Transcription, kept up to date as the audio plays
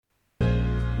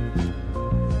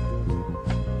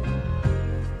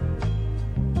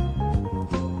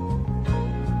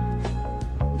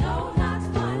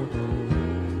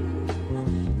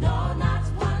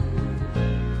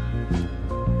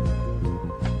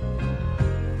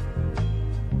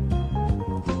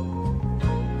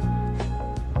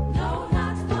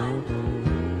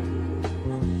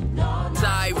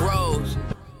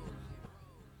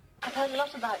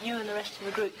about you and the rest of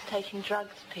the group taking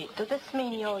drugs, Pete. Does this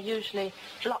mean you're usually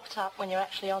blocked up when you're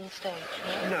actually on stage?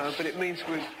 You know? No, but it means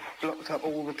we're blocked up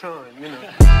all the time, you know.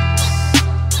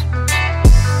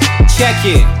 Check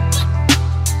it.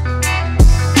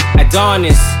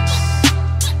 Adonis.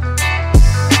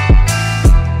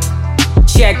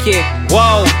 Check it.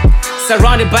 Whoa.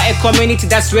 Surrounded by a community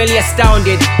that's really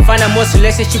astounded. Find out most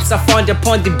relationships are found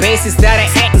upon the basis that I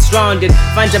act is rounded.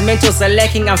 Fundamentals are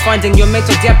lacking, I'm finding your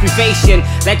mental deprivation.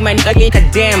 Like my nigga,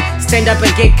 damn, stand up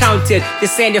and get counted.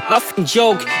 This ain't a fucking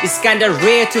joke. It's kinda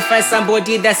rare to find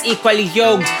somebody that's equally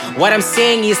yoked. What I'm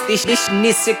saying is this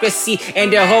needs secrecy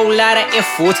and a whole lot of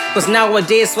effort. Cause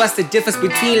nowadays, what's the difference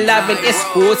between love and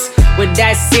escorts? With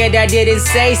that said, I didn't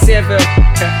say several.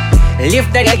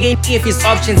 Lift that again if his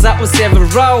options are on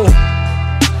several.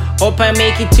 Hope I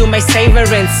make it to my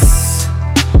severance.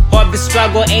 Hope the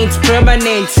struggle ain't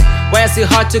permanent. Why is it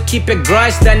hard to keep a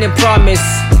grudge than a promise?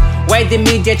 Why the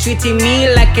media treating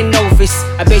me like a novice?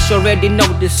 I bet you already know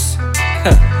this.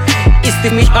 It's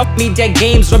the media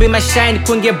games robbing my shine,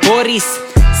 kunge Boris.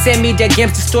 Same media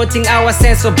games distorting our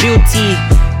sense of beauty.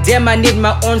 Damn, I need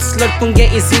my own slot, kunge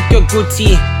Ezekiel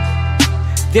Guti.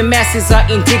 The masses are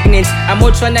indignant. I'm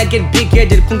all tryna get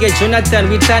big-headed, kunge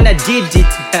Jonathan, we tryna did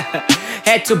it.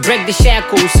 Had to break the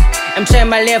shackles. I'm trying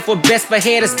my level best, but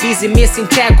haters busy missing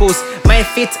tackles. Mind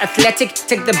fit, athletic,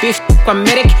 take the beef,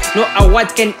 comedic. No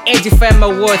award can edify my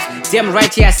worth. Damn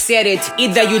right, yeah, I said it.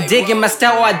 Either you digging my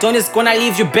style or Adonis gonna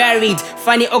leave you buried.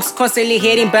 Funny oaks constantly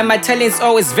hating, but my talent's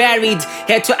always varied.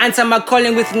 Had to answer my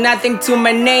calling with nothing to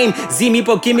my name.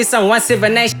 Z-Meepo, give me some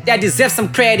 179 shit that deserves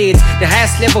some credit. The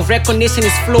highest level of recognition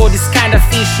is flawed, it's kinda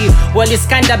fishy. Well, it's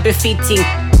kinda befitting.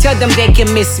 Tell them they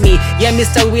can miss me. Yeah,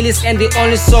 Mr. Willis and the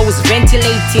only soul is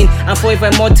ventilating. I'm forever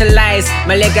immortalized,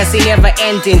 my legacy never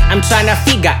ending. I'm trying to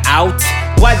figure out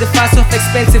what the fuss of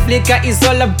expensive liquor is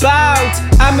all about.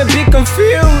 I'm a bit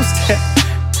confused.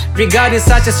 Regarding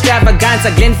such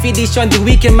extravaganza, Glenn Fidish on the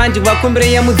weekend, Mandi Wakumbre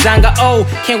Mudzanga. Oh,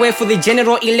 can't wait for the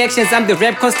general elections. I'm the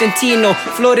rap Constantino,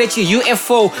 Flow Rechi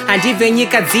UFO, and even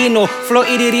Yikadzino, Flow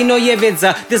Idirino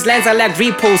Yevedza. These lines are like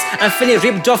repos. I'm feeling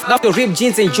ripped off the ripped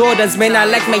jeans and Jordans, man. I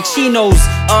like my chinos.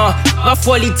 My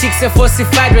politics and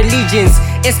falsified religions.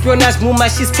 Espionage, Muma,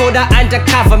 she's told her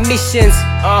undercover missions.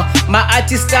 My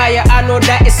artist, I know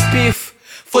that is beef.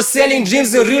 For selling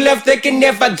dreams in real life, they can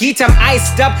never get. I'm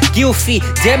iced up, guilty.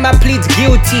 Damn, I plead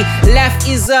guilty. Life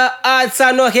is a art,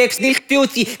 I know hex, they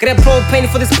filthy. Grab propane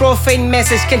for this profane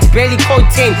message, can't barely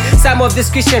contain. Some of these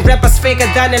Christian rappers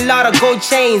faker than a lot of gold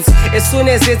chains. As soon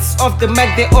as it's off the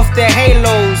mic, they off their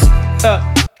halos.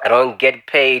 I don't get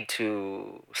paid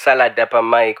to salad up a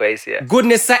mic,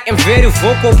 goodness, I am very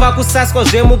vocal. Pakusasko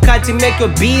Zemukati, make your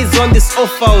beats on these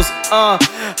offals.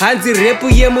 Hanzi repu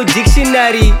yemu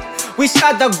dictionary. Wish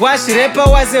other gwash rapper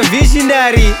was a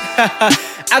visionary.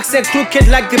 Accent crooked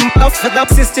like the mouth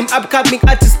system. Upcoming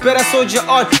artist, better soldier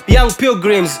on young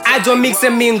pilgrims. I don't mix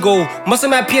and mingle. Most of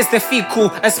my peers they feel cool.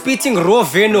 I'm spitting raw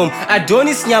venom.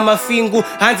 Adonis nyama fingu.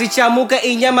 Hanzi chamuka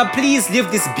inyama, please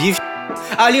leave this beef.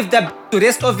 I'll leave that to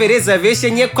rest of the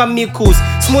reservation. Yeah, Kwamikus.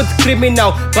 Smooth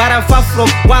criminal, but I'm far from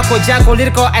Wako Jacko.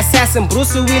 Lyrical assassin,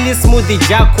 Bruce Willis, Smoothie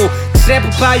Jacko.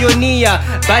 Trap pioneer,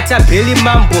 Bata Billy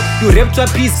Mambo. You rap to a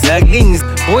piece again.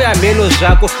 Boy, I'm menos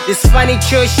Jacko. This funny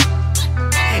church,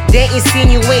 they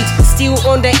insinuate. Still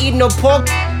on the eat no pork,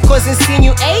 cause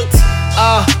insinuate.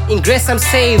 In grace I'm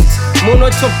saved. Mono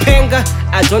Topenga.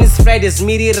 Adonis Fridays,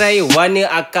 Miri Rai, Wane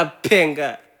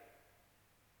Akapenga.